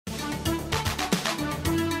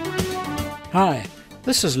Hi,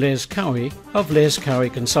 this is Les Cowie of Les Cowie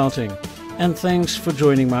Consulting, and thanks for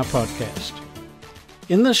joining my podcast.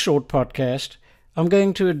 In this short podcast, I'm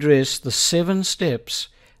going to address the 7 steps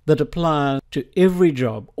that apply to every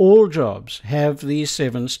job. All jobs have these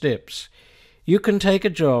 7 steps. You can take a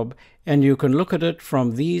job and you can look at it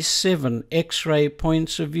from these 7 X-ray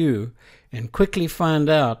points of view and quickly find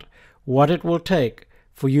out what it will take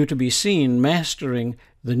for you to be seen mastering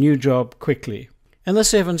the new job quickly. And the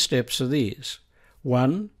 7 steps are these.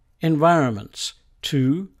 1. Environments.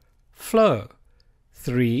 2. Flow.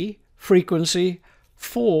 3. Frequency.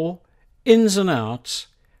 4. Ins and outs.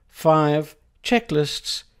 5.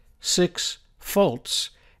 Checklists. 6.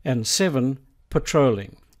 Faults. And 7.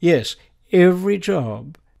 Patrolling. Yes, every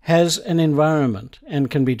job has an environment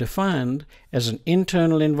and can be defined as an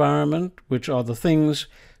internal environment, which are the things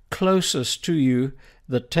closest to you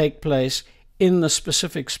that take place in the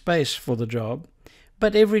specific space for the job.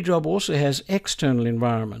 But every job also has external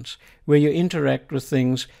environments where you interact with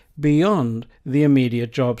things beyond the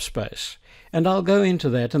immediate job space. And I'll go into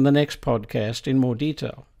that in the next podcast in more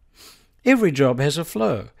detail. Every job has a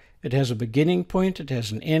flow. It has a beginning point, it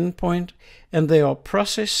has an end point, and there are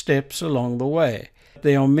process steps along the way.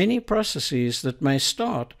 There are many processes that may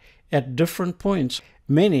start at different points,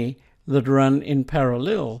 many that run in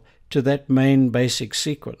parallel to that main basic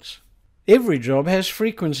sequence. Every job has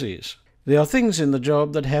frequencies. There are things in the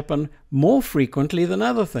job that happen more frequently than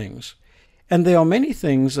other things. And there are many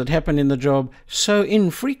things that happen in the job so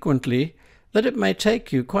infrequently that it may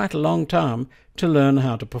take you quite a long time to learn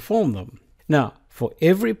how to perform them. Now, for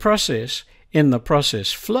every process in the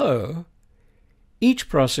process flow, each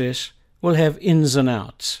process will have ins and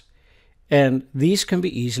outs, and these can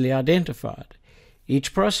be easily identified.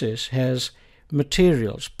 Each process has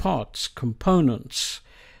materials, parts, components,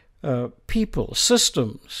 people,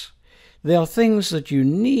 systems. There are things that you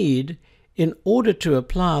need in order to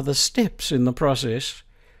apply the steps in the process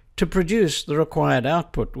to produce the required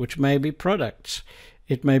output, which may be products,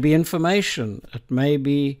 it may be information, it may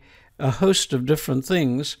be a host of different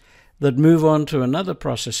things that move on to another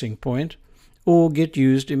processing point or get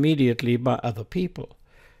used immediately by other people.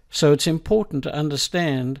 So it's important to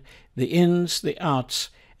understand the ins, the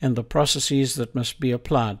outs, and the processes that must be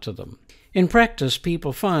applied to them. In practice,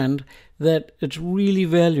 people find that it's really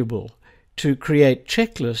valuable to create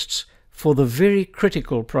checklists for the very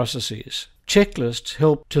critical processes. Checklists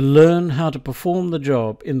help to learn how to perform the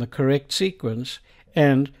job in the correct sequence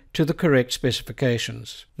and to the correct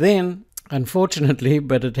specifications. Then, unfortunately,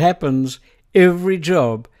 but it happens, every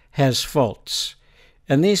job has faults.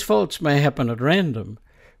 And these faults may happen at random,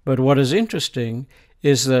 but what is interesting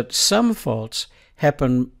is that some faults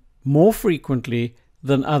happen more frequently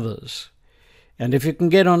than others. And if you can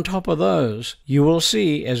get on top of those, you will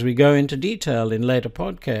see, as we go into detail in later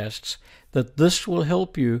podcasts, that this will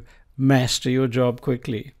help you master your job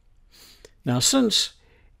quickly. Now, since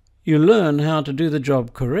you learn how to do the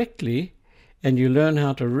job correctly, and you learn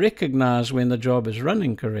how to recognize when the job is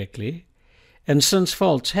running correctly, and since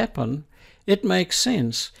faults happen, it makes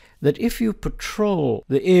sense that if you patrol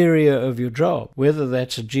the area of your job, whether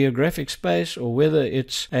that's a geographic space or whether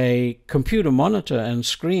it's a computer monitor and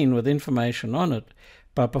screen with information on it,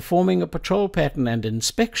 by performing a patrol pattern and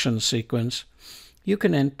inspection sequence, you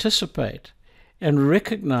can anticipate and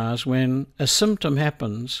recognize when a symptom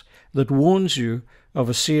happens that warns you of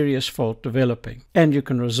a serious fault developing, and you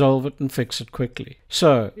can resolve it and fix it quickly.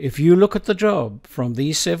 So, if you look at the job from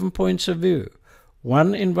these 7 points of view,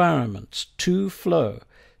 1. Environments, 2. Flow,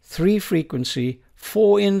 3. Frequency,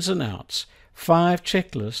 4. Ins and outs, 5.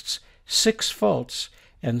 Checklists, 6. Faults,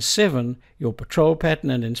 and 7. Your patrol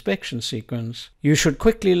pattern and inspection sequence, you should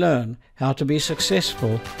quickly learn how to be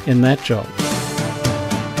successful in that job.